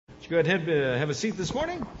Go ahead, have a seat this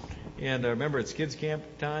morning. And remember, it's kids' camp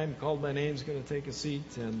time. Called by name's going to take a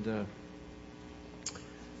seat, and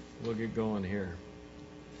we'll get going here.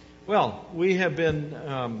 Well, we have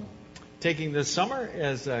been taking this summer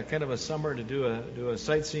as kind of a summer to do a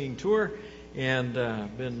sightseeing tour, and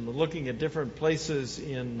been looking at different places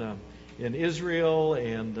in Israel,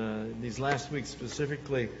 and these last weeks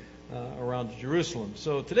specifically around Jerusalem.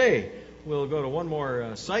 So today we'll go to one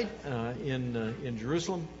more site in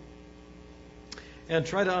Jerusalem, and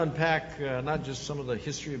try to unpack not just some of the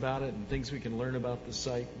history about it and things we can learn about the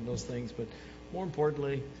site and those things, but more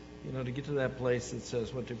importantly, to get to that place that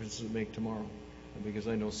says, what difference does it make tomorrow? Because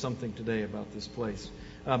I know something today about this place.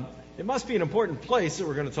 It must be an important place that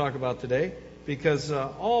we're going to talk about today, because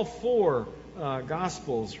all four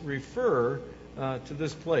Gospels refer to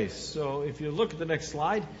this place. So if you look at the next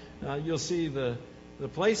slide, you'll see the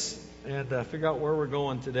place and figure out where we're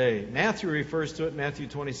going today. Matthew refers to it. Matthew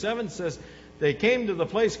 27 says, they came to the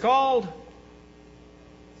place called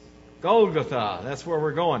Golgotha. That's where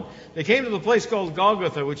we're going. They came to the place called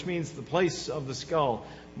Golgotha, which means the place of the skull.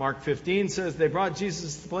 Mark 15 says they brought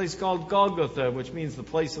Jesus to the place called Golgotha, which means the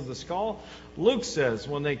place of the skull. Luke says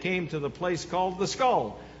when they came to the place called the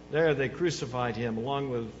skull, there they crucified him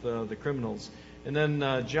along with the criminals. And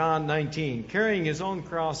then John 19, carrying his own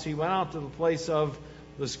cross, he went out to the place of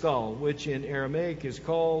the skull, which in Aramaic is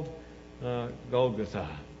called Golgotha.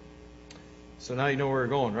 So now you know where we're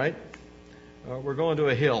going, right? We're going to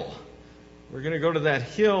a hill. We're going to go to that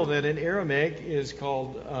hill that in Aramaic is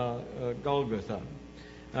called Golgotha.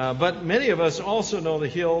 But many of us also know the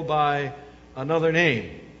hill by another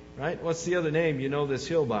name, right? What's the other name you know this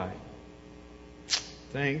hill by?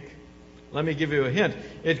 Think. Let me give you a hint.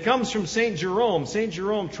 It comes from St. Jerome. St.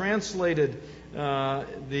 Jerome translated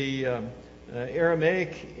the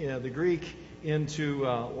Aramaic, the Greek, into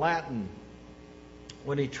Latin.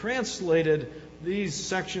 When he translated these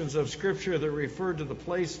sections of Scripture that referred to the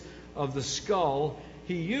place of the skull,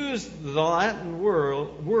 he used the Latin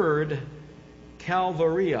word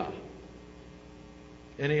Calvaria.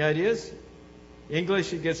 Any ideas?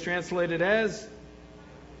 English, it gets translated as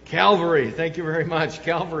Calvary. Thank you very much.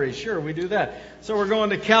 Calvary. Sure, we do that. So we're going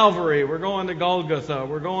to Calvary. We're going to Golgotha.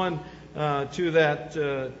 We're going to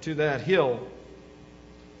that hill.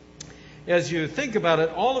 As you think about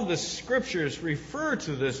it, all of the Scriptures refer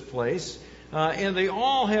to this place, and they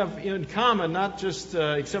all have in common, not just,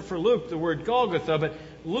 except for Luke, the word Golgotha, but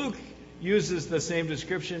Luke uses the same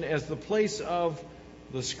description as the place of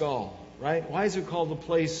the skull, right? Why is it called the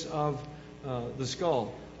place of the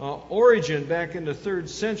skull? Origen, back in the 3rd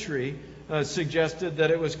century, suggested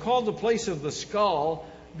that it was called the place of the skull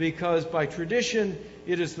because by tradition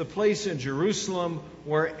it is the place in Jerusalem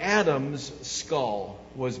where Adam's skull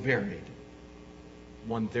was buried.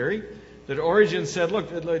 One theory, that Origen said,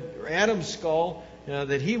 look, Adam's skull,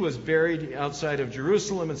 that he was buried outside of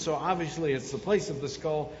Jerusalem, and so obviously it's the place of the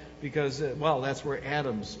skull because, that's where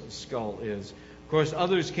Adam's skull is. Of course,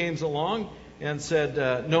 others came along and said,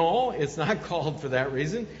 no, it's not called for that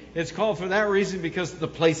reason. It's called for that reason because the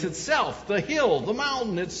place itself, the hill, the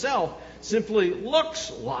mountain itself, simply looks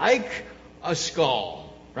like a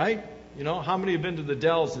skull, right? How many have been to the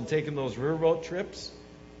Dells and taken those riverboat trips?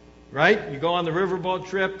 Right? You go on the riverboat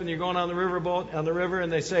trip and you're going on the riverboat on the river and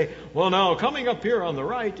they say, well, now coming up here on the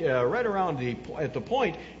right, right around at the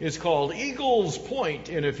point is called Eagle's Point.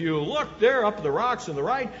 And if you look there up the rocks on the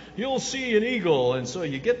right, you'll see an eagle. And so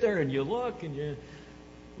you get there and you look and you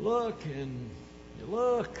look and you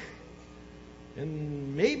look.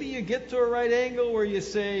 And maybe you get to a right angle where you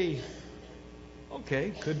say,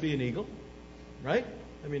 okay, could be an eagle. Right?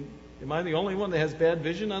 I mean, am I the only one that has bad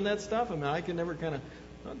vision on that stuff? I mean, I can never kind of...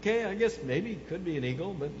 Okay, I guess maybe it could be an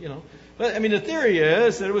eagle, but But the theory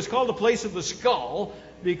is that it was called the place of the skull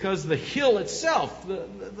because the hill itself,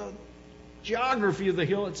 the geography of the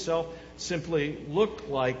hill itself simply looked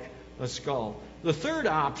like a skull. The third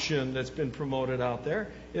option that's been promoted out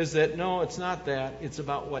there is that no, it's not that. It's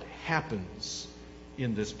about what happens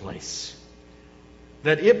in this place.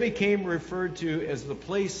 That it became referred to as the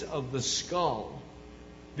place of the skull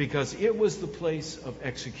because it was the place of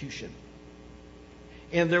execution.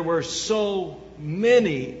 And there were so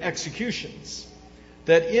many executions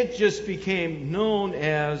that it just became known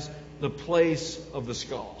as the place of the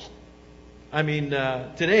skull.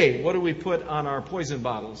 Today, what do we put on our poison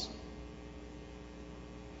bottles?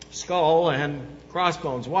 Skull and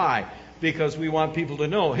crossbones. Why? Because we want people to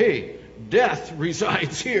know, hey, death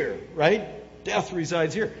resides here, right? Death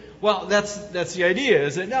resides here. Well, that's the idea,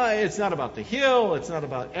 is that no, it's not about the hill, it's not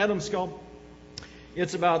about Adam's skull.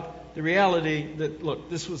 It's about the reality that, look,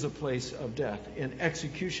 this was a place of death, and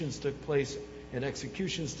executions took place and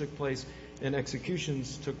executions took place, and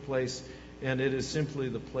executions took place, and it is simply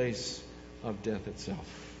the place of death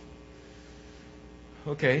itself.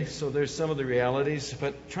 Okay, so there's some of the realities,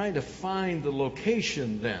 but trying to find the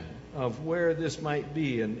location then of where this might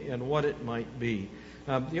be and what it might be.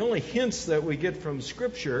 The only hints that we get from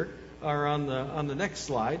Scripture are on the next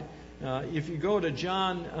slide. If you go to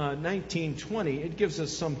John 19:20, it gives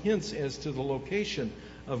us some hints as to the location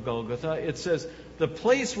of Golgotha. It says, the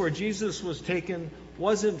place where Jesus was taken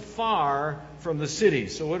wasn't far from the city.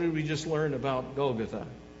 So what did we just learn about Golgotha?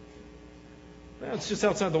 Well, it's just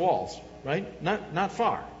outside the walls, right? Not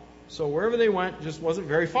far. So wherever they went just wasn't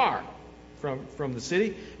very far from the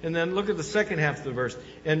city. And then look at the second half of the verse.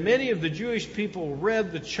 And many of the Jewish people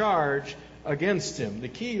read the charge against him. The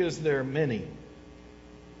key is there are many.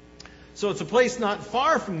 So it's a place not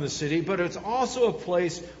far from the city, but it's also a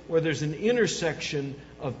place where there's an intersection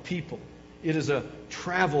of people. It is a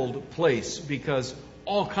traveled place because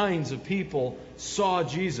all kinds of people saw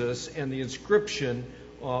Jesus and the inscription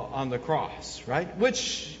on the cross, right?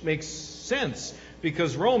 Which makes sense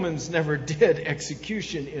because Romans never did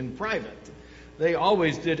execution in private. They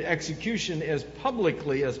always did execution as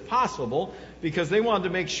publicly as possible because they wanted to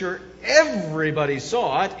make sure everybody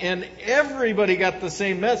saw it and everybody got the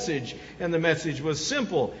same message. And the message was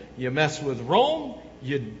simple. You mess with Rome,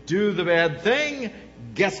 you do the bad thing,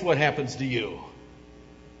 guess what happens to you?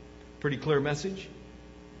 Pretty clear message.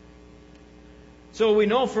 So we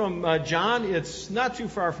know from John it's not too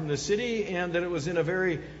far from the city and that it was in a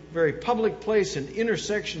very, very public place, an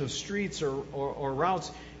intersection of streets or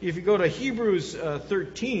routes. If you go to Hebrews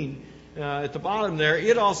 13, at the bottom there,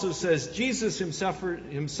 it also says Jesus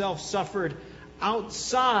himself suffered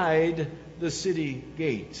outside the city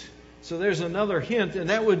gate. So there's another hint, and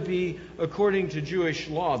that would be according to Jewish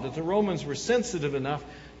law, that the Romans were sensitive enough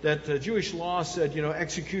that Jewish law said,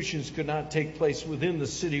 executions could not take place within the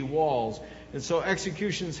city walls. And so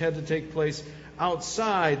executions had to take place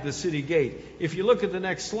outside the city gate. If you look at the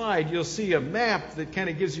next slide, you'll see a map that kind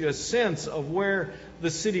of gives you a sense of where the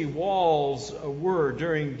city walls were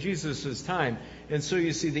during Jesus' time. And so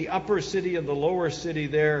you see the upper city and the lower city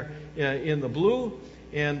there in the blue.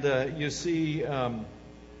 And you see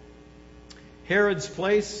Herod's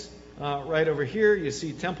place right over here. You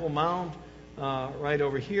see Temple Mount right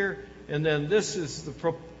over here. And then this is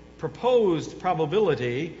the proposed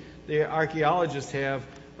probability the archaeologists have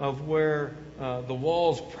of where the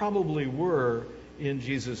walls probably were in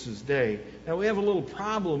Jesus' day. Now we have a little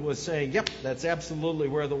problem with saying, yep, that's absolutely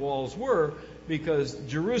where the walls were, because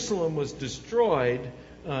Jerusalem was destroyed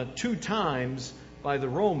 2 times by the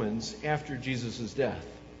Romans after Jesus' death.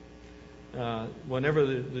 Whenever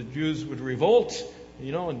the Jews would revolt,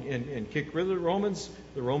 and kick rid of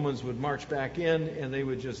the Romans would march back in and they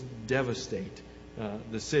would just devastate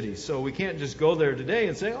the city. So we can't just go there today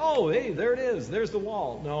and say, oh, hey, there it is, there's the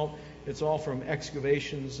wall. No, it's all from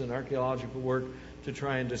excavations and archaeological work to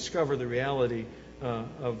try and discover the reality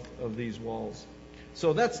of these walls.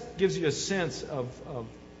 So that gives you a sense of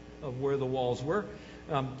where the walls were.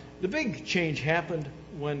 The big change happened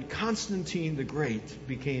when Constantine the Great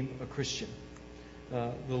became a Christian.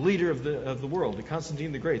 The leader of the world,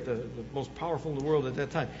 Constantine the Great, the most powerful in the world at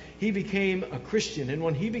that time. He became a Christian. And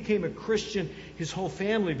when he became a Christian, his whole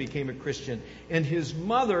family became a Christian. And his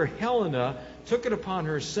mother, Helena, took it upon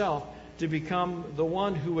herself to become the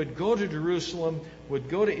one who would go to Jerusalem, would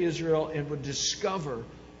go to Israel, and would discover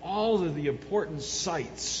all of the important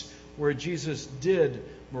sites where Jesus did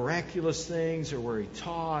miraculous things, or where he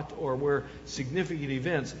taught, or where significant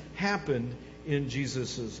events happened in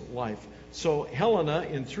Jesus' life. So Helena,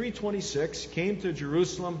 in 326, came to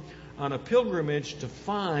Jerusalem on a pilgrimage to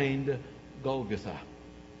find Golgotha.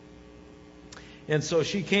 And so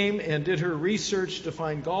she came and did her research to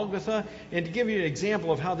find Golgotha. And to give you an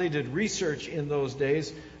example of how they did research in those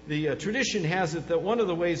days, the tradition has it that one of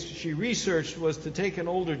the ways she researched was to take an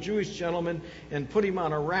older Jewish gentleman and put him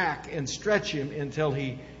on a rack and stretch him until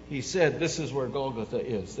he said, this is where Golgotha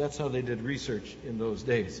is. That's how they did research in those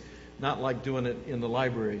days. Not like doing it in the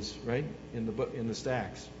libraries, right? In the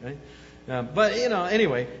stacks, right? But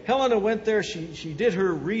anyway, Helena went there. She did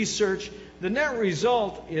her research. The net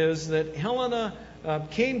result is that Helena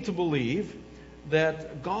came to believe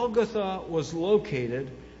that Golgotha was located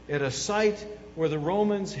at a site where the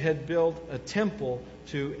Romans had built a temple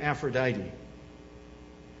to Aphrodite.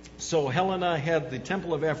 So Helena had the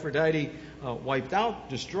temple of Aphrodite wiped out,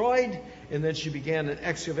 destroyed, and then she began an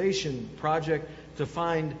excavation project to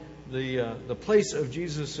find the place of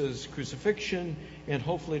Jesus' crucifixion, and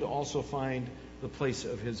hopefully to also find the place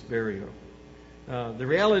of his burial. The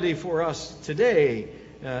reality for us today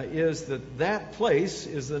is that place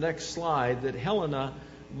is the next slide, that Helena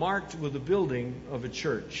marked with the building of a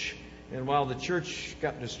church. And while the church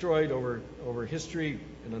got destroyed over history,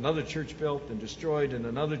 and another church built and destroyed, and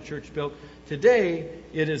another church built, today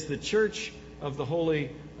it is the Church of the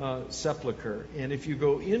Holy Sepulchre. And if you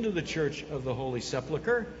go into the Church of the Holy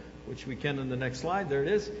Sepulchre, which we can in the next slide, there it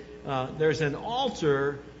is, there's an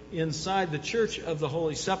altar inside the Church of the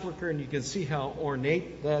Holy Sepulchre, and you can see how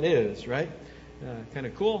ornate that is, right? Kind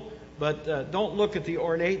of cool. But don't look at the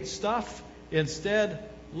ornate stuff. Instead,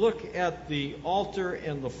 look at the altar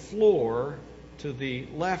and the floor to the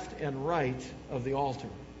left and right of the altar.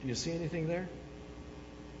 Do you see anything there?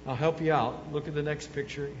 I'll help you out. Look at the next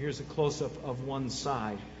picture. Here's a close-up of one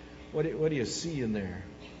side. What do you see in there?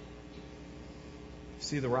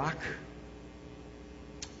 See the rock?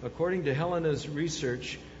 According to Helena's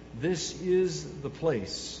research, this is the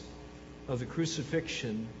place of the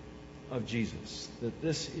crucifixion of Jesus. That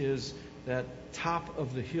this is that top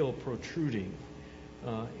of the hill protruding.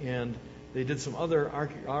 And they did some other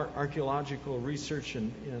archaeological research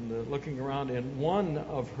and looking around, and one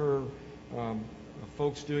of her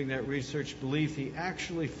folks doing that research believed he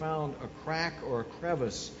actually found a crack or a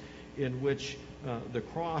crevice in which the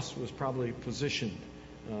cross was probably positioned,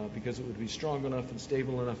 because it would be strong enough and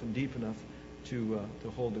stable enough and deep enough to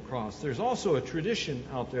hold the cross. There's also a tradition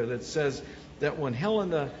out there that says that when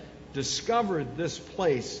Helena discovered this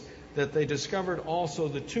place, that they discovered also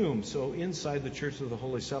the tomb. So inside the Church of the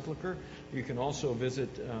Holy Sepulchre, you can also visit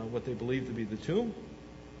what they believe to be the tomb.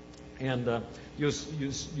 And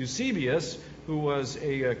Eusebius, who was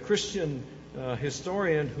a Christian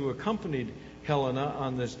historian who accompanied Helena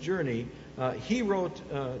on this journey, he wrote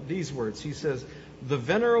these words. He says, "The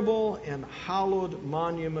venerable and hallowed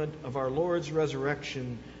monument of our Lord's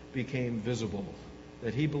resurrection became visible."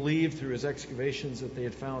 That he believed through his excavations that they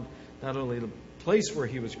had found not only the place where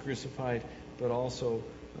he was crucified, but also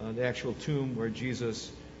the actual tomb where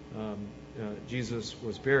Jesus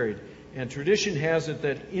was buried. And tradition has it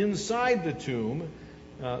that inside the tomb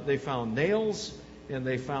they found nails, and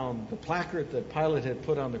they found the placard that Pilate had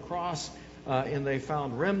put on the cross, and they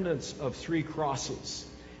found remnants of 3 crosses.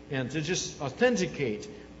 And to just authenticate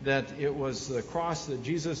that it was the cross that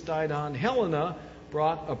Jesus died on, Helena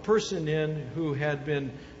brought a person in who had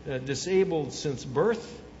been disabled since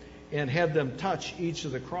birth, and had them touch each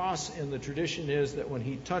of the cross. And the tradition is that when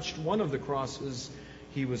he touched one of the crosses,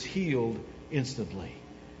 he was healed instantly.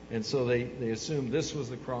 And so they assumed this was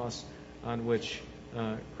the cross on which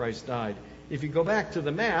Christ died. If you go back to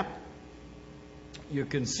the map, you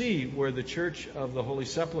can see where the Church of the Holy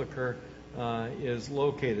Sepulchre is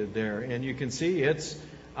located there. And you can see it's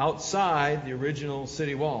outside the original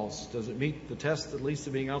city walls. Does it meet the test, at least,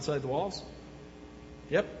 of being outside the walls?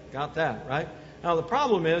 Yep, got that, right? Now, the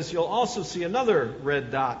problem is you'll also see another red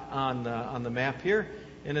dot on the map here,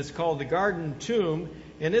 and it's called the Garden Tomb,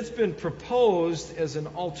 and it's been proposed as an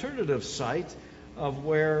alternative site of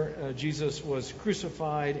where Jesus was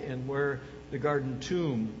crucified and where the Garden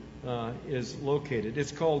Tomb is located.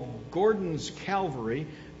 It's called Gordon's Calvary,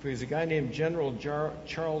 because a guy named General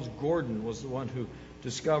Charles Gordon was the one who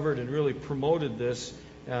discovered and really promoted this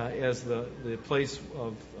as the place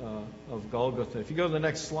of Golgotha. If you go to the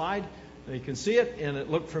next slide, you can see it, and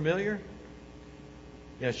it looked familiar.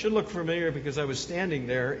 Yeah, it should look familiar because I was standing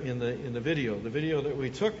there in the video. The video that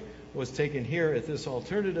we took was taken here at this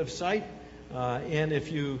alternative site. And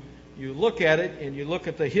if you look at it and you look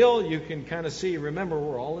at the hill, you can kind of see, remember,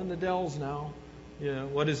 we're all in the Dells now. You know,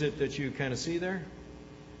 what is it that you kind of see there?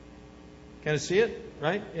 Kind of see it,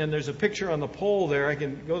 right? And there's a picture on the pole there. I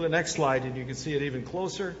can go to the next slide and you can see it even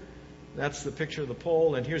closer. That's the picture of the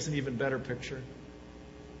pole, and here's an even better picture.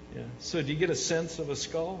 Yeah. So do you get a sense of a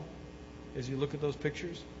skull as you look at those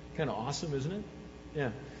pictures? Kind of awesome, isn't it? Yeah.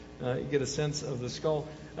 You get a sense of the skull.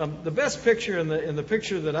 The best picture and the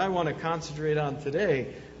picture that I want to concentrate on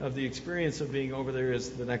today of the experience of being over there is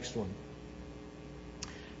the next one.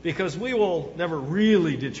 Because we will never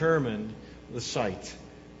really determine the site,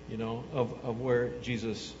 of where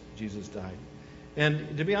Jesus died.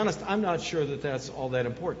 And to be honest, I'm not sure that that's all that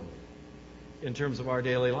important in terms of our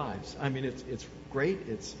daily lives. I mean, it's great.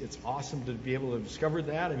 It's awesome to be able to discover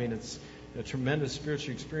that. I mean, it's a tremendous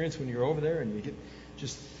spiritual experience when you're over there and you get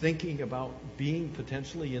just thinking about being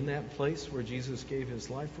potentially in that place where Jesus gave his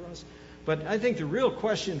life for us. But I think the real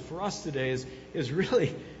question for us today is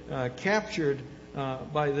really captured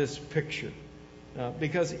by this picture.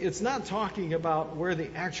 Because it's not talking about where the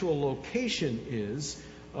actual location is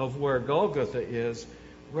of where Golgotha is,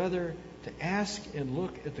 rather to ask and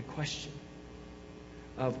look at the question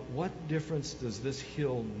of what difference does this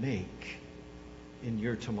hill make in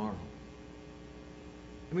your tomorrow?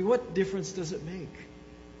 I mean, what difference does it make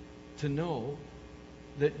to know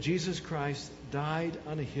that Jesus Christ died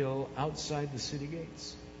on a hill outside the city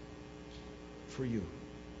gates for you?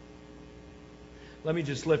 Let me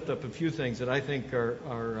just lift up a few things that I think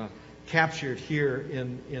are captured here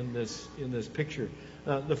in this picture.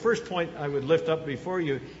 The first point I would lift up before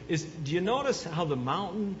you is: do you notice how the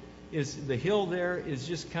mountain the hill there is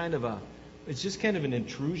just kind of an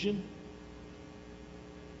intrusion?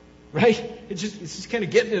 Right? It's just kind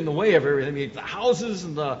of getting in the way of everything. I mean, the houses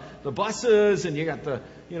and the buses, and you got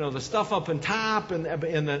the stuff up on top, and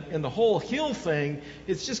the whole hill thing.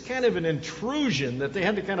 It's just kind of an intrusion that they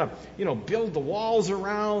had to kind of build the walls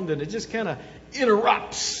around, and it just kind of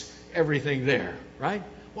interrupts everything there. Right?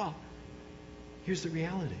 Well, here's the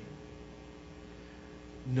reality.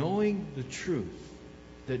 Knowing the truth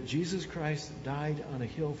that Jesus Christ died on a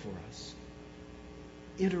hill for us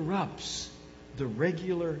interrupts the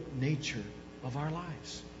regular nature of our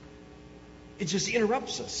lives. It just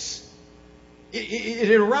interrupts us. It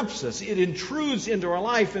interrupts us. It intrudes into our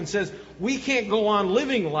life and says we can't go on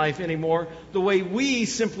living life anymore the way we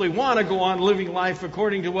simply want to go on living life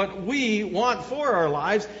according to what we want for our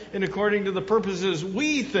lives and according to the purposes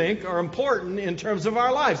we think are important in terms of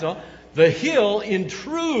our lives. No, the hill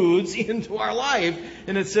intrudes into our life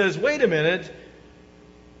and it says, wait a minute,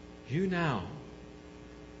 you now,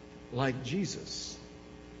 like Jesus,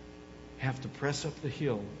 have to press up the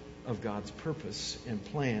hill of God's purpose and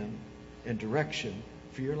plan and direction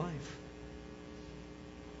for your life.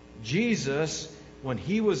 Jesus, when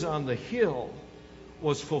he was on the hill,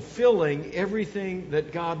 was fulfilling everything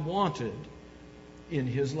that God wanted in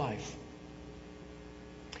his life.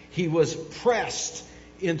 He was pressed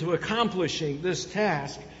into accomplishing this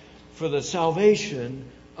task for the salvation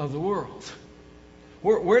of the world.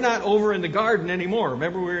 We're not over in the garden anymore.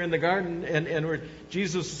 Remember, we were in the garden and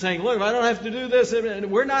Jesus was saying, look, I don't have to do this. And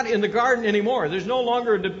we're not in the garden anymore. There's no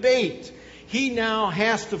longer a debate. He now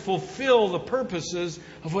has to fulfill the purposes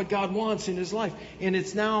of what God wants in his life. And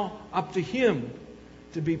it's now up to him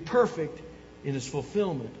to be perfect in his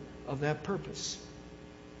fulfillment of that purpose.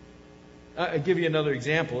 I'll give you another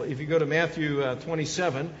example. If you go to Matthew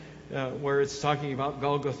 27, where it's talking about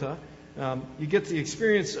Golgotha, you get the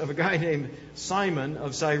experience of a guy named Simon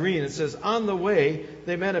of Cyrene. It says, on the way,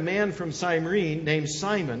 they met a man from Cyrene named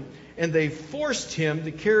Simon, and they forced him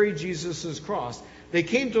to carry Jesus' cross. They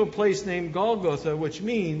came to a place named Golgotha, which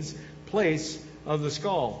means place of the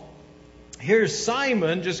skull. Here's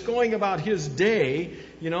Simon just going about his day,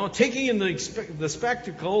 taking in the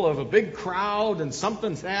spectacle of a big crowd and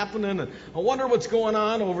something's happening, and I wonder what's going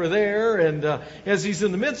on over there. And as he's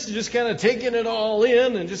in the midst of just kind of taking it all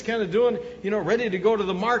in and just kind of doing, ready to go to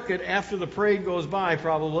the market after the parade goes by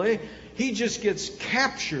probably, he just gets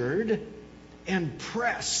captured and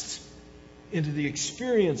pressed into the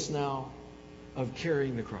experience now of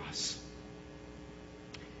carrying the cross.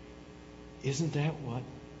 Isn't that what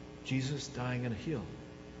Jesus dying on a hill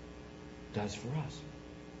does for us?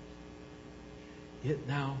 It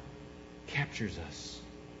now captures us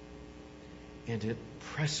and it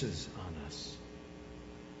presses on us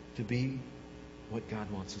to be what God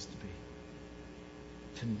wants us to be.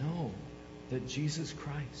 To know that Jesus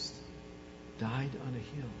Christ died on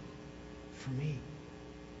a hill for me.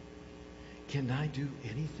 Can I do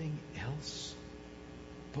anything else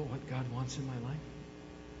but what God wants in my life?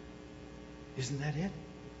 Isn't that it?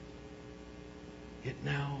 It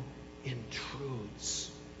now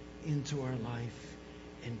intrudes into our life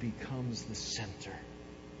and becomes the center.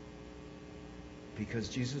 Because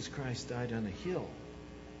Jesus Christ died on a hill,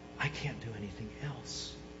 I can't do anything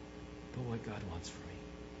else but what God wants for me.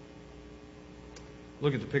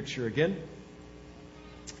 Look at the picture again.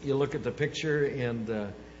 You look at the picture,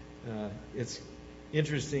 and it's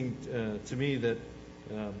interesting to me that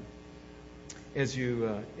as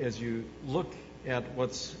you look at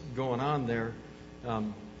what's going on there,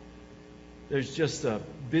 there's just a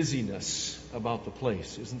busyness about the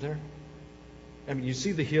place, isn't there? I mean, you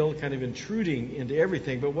see the hill kind of intruding into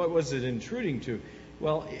everything, but what was it intruding to?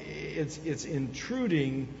 Well, it's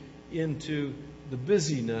intruding into the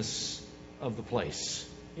busyness of the place.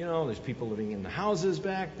 There's people living in the houses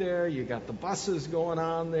back there. You got the buses going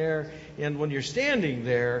on there. And when you're standing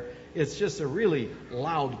there, it's just a really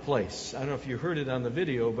loud place. I don't know if you heard it on the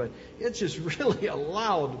video, but it's just really a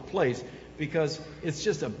loud place because it's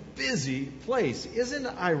just a busy place. Isn't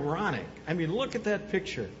it ironic? I mean, look at that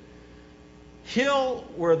picture. Hill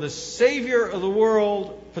where the Savior of the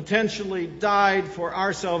world potentially died for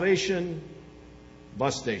our salvation,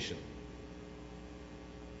 bus station.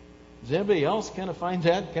 Does anybody else kind of find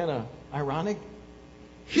that kind of ironic?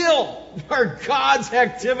 hill where God's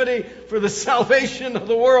activity for the salvation of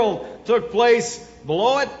the world took place.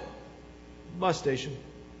 Below it, bus station.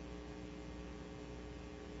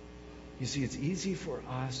 You see, it's easy for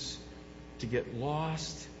us to get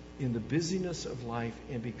lost in the busyness of life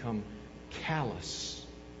and become callous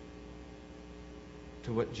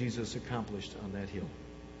to what Jesus accomplished on that hill.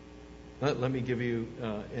 Let me give you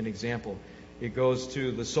an example. It goes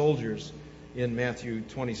to the soldiers in Matthew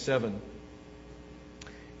 27.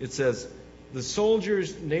 It says, the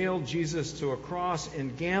soldiers nailed Jesus to a cross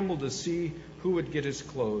and gambled to see who would get his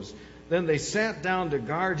clothes. Then they sat down to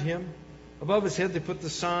guard him. Above his head they put the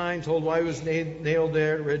sign, told why he was nailed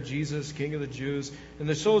there. It read, Jesus, King of the Jews. And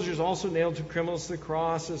the soldiers also nailed two criminals to the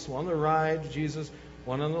crosses, one on the right, Jesus,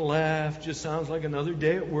 one on the left. Just sounds like another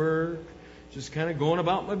day at work. Just kind of going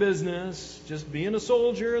about my business. Just being a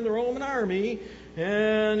soldier in the Roman army.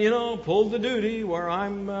 And, pulled the duty where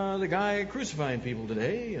I'm the guy crucifying people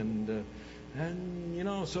today. And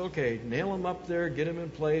so okay, nail him up there, get him in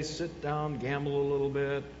place, sit down, gamble a little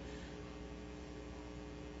bit.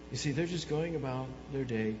 You see, they're just going about their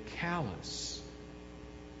day callous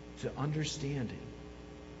to understanding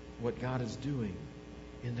what God is doing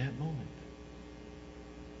in that moment.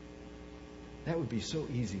 That would be so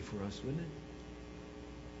easy for us, wouldn't it?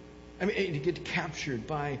 I mean, to get captured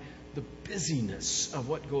by the busyness of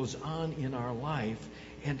what goes on in our life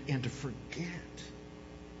and to forget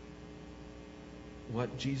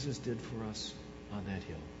what Jesus did for us on that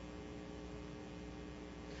hill.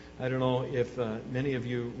 I don't know if many of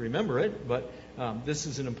you remember it, but this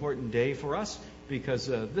is an important day for us because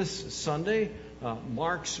this Sunday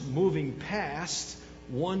marks moving past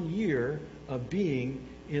 1 year of being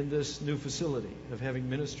in this new facility, of having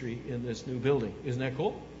ministry in this new building. Isn't that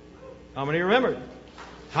cool? How many remember?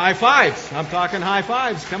 High fives. I'm talking high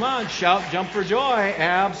fives. Come on, shout, jump for joy.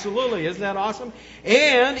 Absolutely. Isn't that awesome?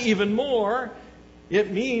 And even more,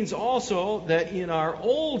 it means also that in our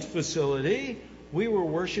old facility, we were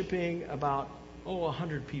worshiping about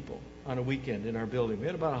 100 people on a weekend in our building. We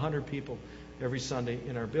had about 100 people every Sunday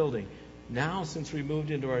in our building. Now, since we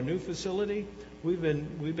moved into our new facility, we've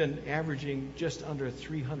been averaging just under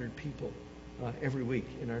 300 people every week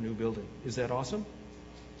in our new building. Is that awesome?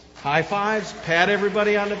 High fives, pat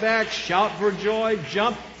everybody on the back, shout for joy,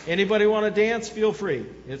 jump. Anybody want to dance? Feel free.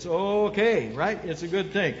 It's okay, right? It's a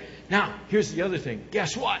good thing. Now, here's the other thing.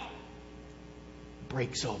 Guess what?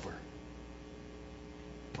 Break's over.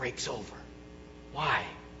 Breaks over. Why?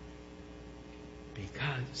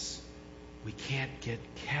 Because we can't get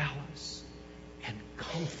callous and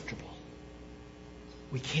comfortable.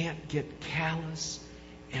 We can't get callous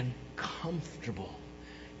and comfortable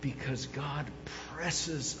because God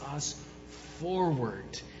presses us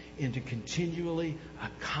forward into continually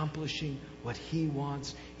accomplishing what He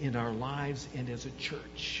wants in our lives and as a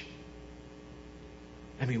church.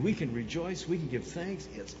 I mean, we can rejoice. We can give thanks.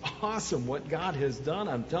 It's awesome what God has done.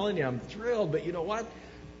 I'm telling you, I'm thrilled. But you know what?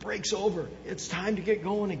 Break's over. It's time to get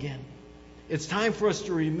going again. It's time for us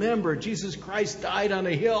to remember Jesus Christ died on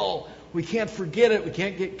a hill. We can't forget it. We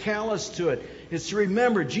can't get callous to it. It's to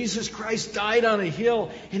remember Jesus Christ died on a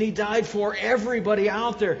hill, and He died for everybody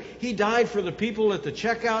out there. He died for the people at the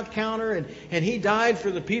checkout counter, and He died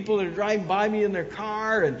for the people that are driving by me in their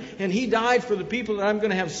car, and He died for the people that I'm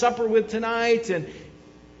going to have supper with tonight, and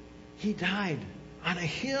He died on a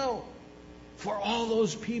hill for all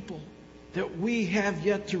those people that we have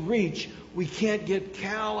yet to reach. We can't get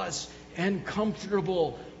callous and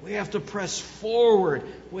comfortable. We have to press forward.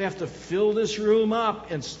 We have to fill this room up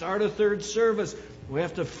and start a third service. We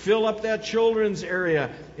have to fill up that children's area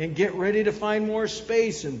and get ready to find more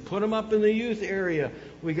space and put them up in the youth area.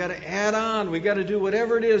 We got to add on. We got to do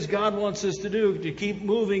whatever it is God wants us to do to keep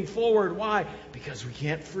moving forward. Why? Because we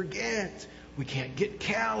can't forget. We can't get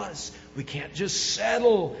callous. We can't just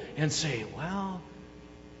settle and say, well,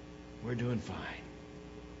 we're doing fine.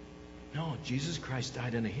 No, Jesus Christ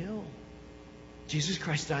died on a hill. Jesus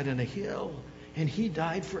Christ died on a hill. And He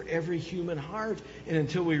died for every human heart. And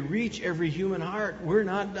until we reach every human heart, we're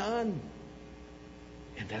not done.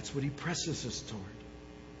 And that's what He presses us toward.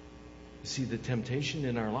 You see, the temptation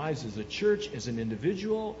in our lives as a church, as an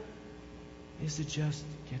individual, is to just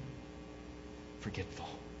get forgetful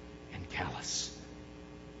and callous,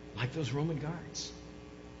 like those Roman guards,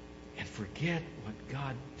 and forget what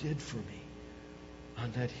God did for me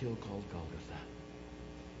on that hill called Golgotha.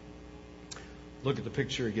 Look at the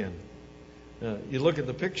picture again. You look at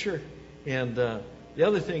the picture, and the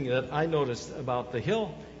other thing that I noticed about the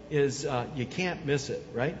hill is you can't miss it,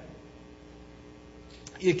 right?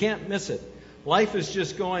 You can't miss it. Life is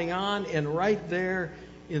just going on, and right there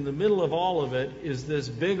in the middle of all of it is this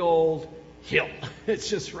big old hill. It's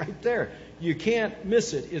just right there. You can't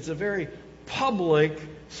miss it. It's a very public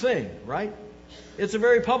thing, right? It's a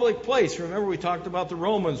very public place. Remember, we talked about the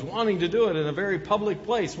Romans wanting to do it in a very public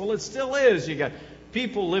place. Well, it still is. You got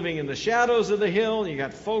people living in the shadows of the hill. You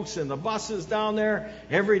got folks in the buses down there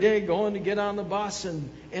every day going to get on the bus.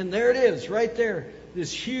 And there it is, right there.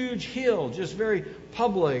 This huge hill, just very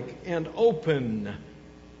public and open.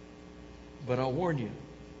 But I'll warn you,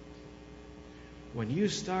 when you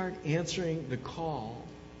start answering the call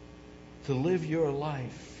to live your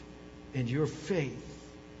life and your faith,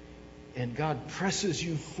 and God presses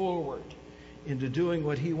you forward into doing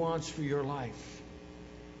what He wants for your life,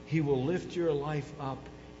 He will lift your life up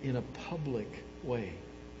in a public way.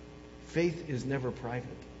 Faith is never private.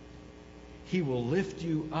 He will lift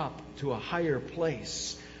you up to a higher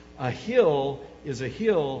place. A hill is a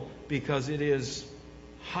hill because it is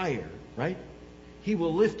higher, right? He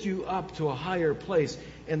will lift you up to a higher place.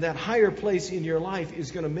 And that higher place in your life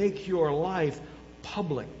is going to make your life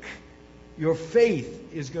public. Your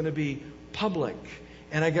faith is going to be public.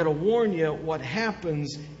 And I got to warn you what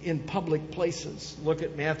happens in public places. Look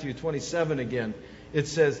at Matthew 27 again. It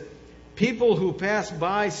says, people who passed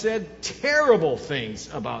by said terrible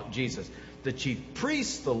things about Jesus. The chief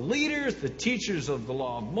priests, the leaders, the teachers of the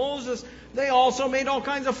law of Moses, they also made all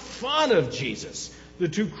kinds of fun of Jesus. The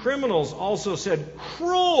two criminals also said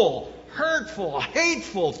cruel, hurtful,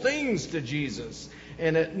 hateful things to Jesus.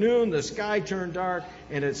 And at noon, the sky turned dark,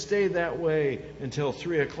 and it stayed that way until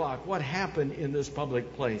 3 o'clock. What happened in this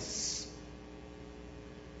public place?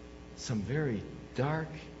 Some very dark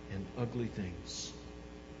and ugly things.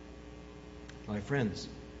 My friends,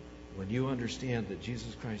 when you understand that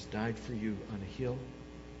Jesus Christ died for you on a hill,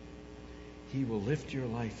 He will lift your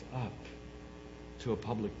life up to a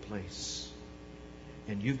public place.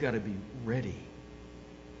 And you've got to be ready,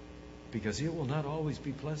 because it will not always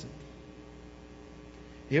be pleasant.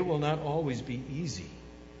 It will not always be easy,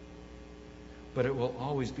 but it will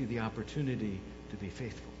always be the opportunity to be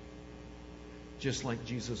faithful. Just like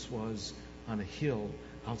Jesus was on a hill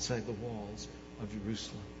outside the walls of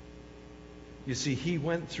Jerusalem. You see, He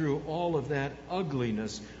went through all of that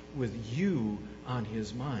ugliness with you on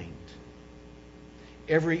His mind.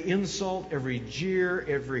 Every insult, every jeer,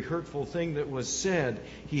 every hurtful thing that was said,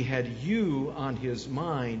 He had you on His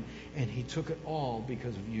mind, and He took it all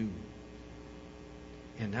because of you.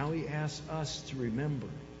 And now He asks us to remember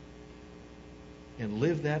and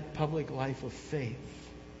live that public life of faith.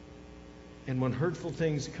 And when hurtful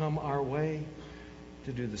things come our way,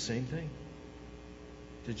 to do the same thing.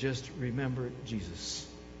 To just remember Jesus.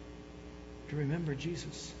 To remember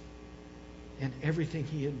Jesus and everything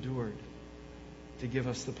He endured to give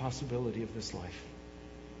us the possibility of this life.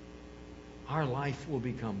 Our life will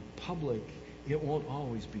become public. It won't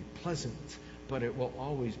always be pleasant, but it will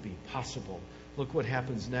always be possible. Look what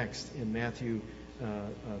happens next in Matthew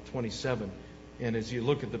 27. And as you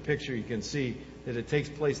look at the picture, you can see that it takes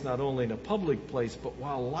place not only in a public place, but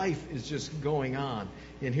while life is just going on.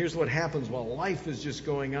 And here's what happens while life is just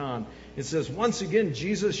going on. It says, once again,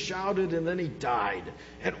 Jesus shouted, and then He died.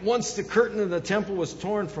 At once the curtain of the temple was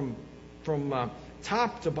torn from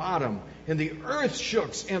top to bottom, and the earth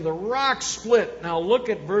shook, and the rocks split. Now look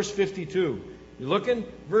at verse 52. You looking?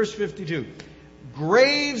 Verse 52.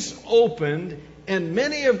 Graves opened, and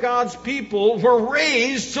many of God's people were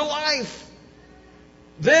raised to life.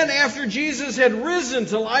 Then, after Jesus had risen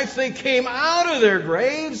to life, they came out of their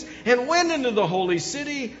graves and went into the holy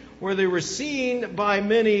city, where they were seen by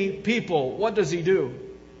many people. What does He do?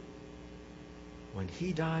 When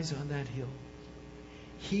He dies on that hill,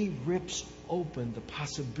 He rips open the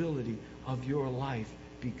possibility of your life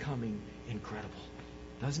becoming incredible.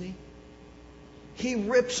 Doesn't He? He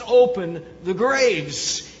rips open the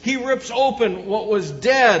graves. He rips open what was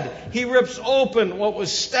dead. He rips open what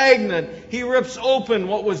was stagnant. He rips open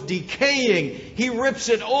what was decaying. He rips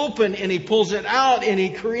it open and He pulls it out, and He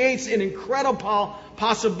creates an incredible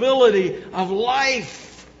possibility of life.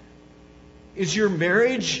 Is your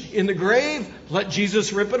marriage in the grave? Let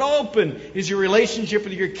Jesus rip it open. Is your relationship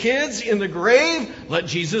with your kids in the grave? Let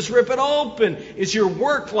Jesus rip it open. Is your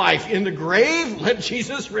work life in the grave? Let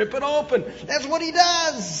Jesus rip it open. That's what He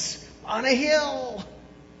does on a hill.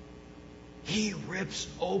 He rips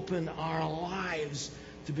open our lives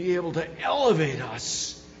to be able to elevate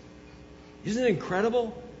us. Isn't it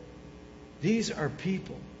incredible? These are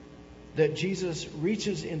people that Jesus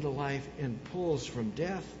reaches into life and pulls from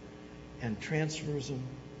death and transfers them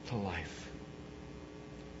to life.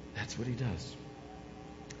 That's what He does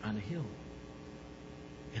on a hill.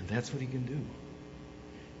 And that's what He can do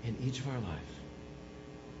in each of our lives.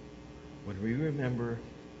 When we remember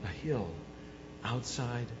a hill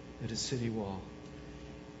outside at a city wall.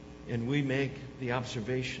 And we make the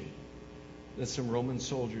observation that some Roman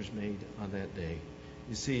soldiers made on that day.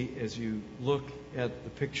 You see, as you look at the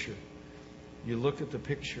picture,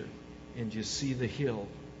 and you see the hill.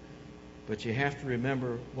 But you have to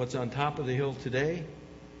remember what's on top of the hill today.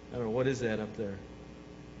 I don't know, what is that up there?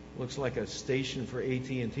 Looks like a station for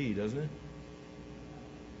AT&T, doesn't it?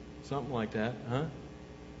 Something like that, huh?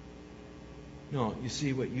 No, you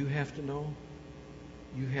see what you have to know?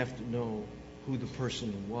 You have to know who the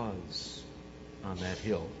person was on that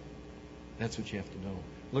hill. That's what you have to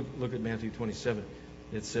know. Look at Matthew 27.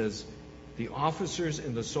 It says, the officers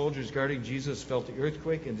and the soldiers guarding Jesus felt the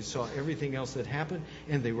earthquake, and they saw everything else that happened,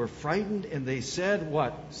 and they were frightened, and they said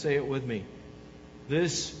what? Say it with me.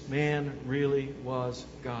 This man really was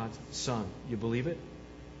God's Son. You believe it?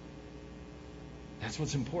 That's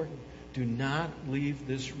what's important. Do not leave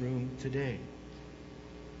this room today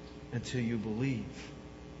until you believe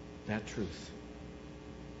that truth.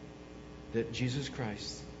 That Jesus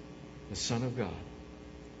Christ, the Son of God,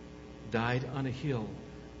 died on a hill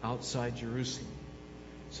outside Jerusalem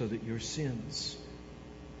so that your sins,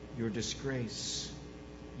 your disgrace,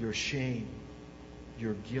 your shame,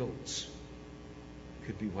 your guilt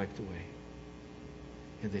could be wiped away.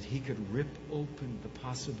 And that He could rip open the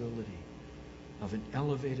possibility of an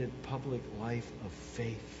elevated public life of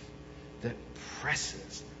faith that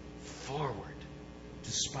presses forward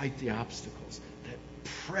despite the obstacles, that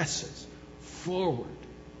presses forward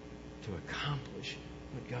to accomplish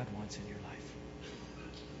what God wants in your life.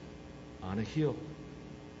 On a hill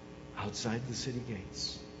outside the city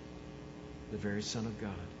gates, the very Son of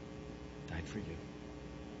God died for you.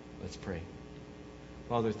 Let's pray.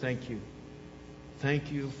 Father, thank you.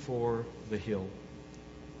 Thank you for the hill.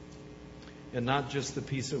 And not just the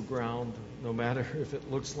piece of ground, no matter if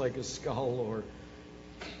it looks like a skull or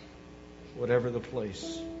whatever the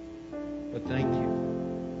place. But thank you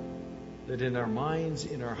that in our minds,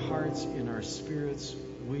 in our hearts, in our spirits,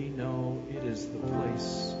 we know it is the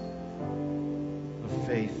place of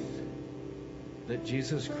faith, that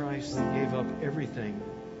Jesus Christ gave up everything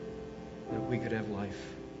that we could have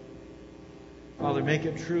life. Father, make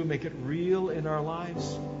it true, make it real in our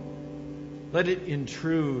lives. Let it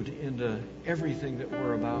intrude into everything that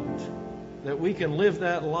we're about, that we can live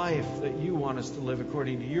that life that you want us to live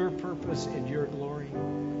according to your purpose and your glory.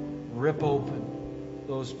 Rip open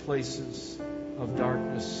those places of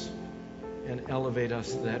darkness and elevate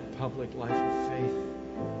us to that public life of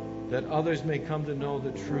faith, that others may come to know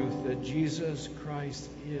the truth that Jesus Christ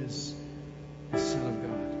is the Son of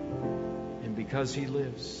God. And because He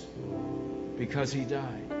lives, because He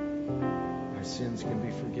died, our sins can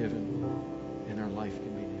be forgiven and our life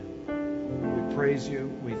can be new. We praise you.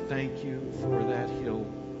 We thank you for that hill.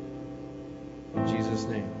 In Jesus'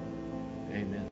 name, amen.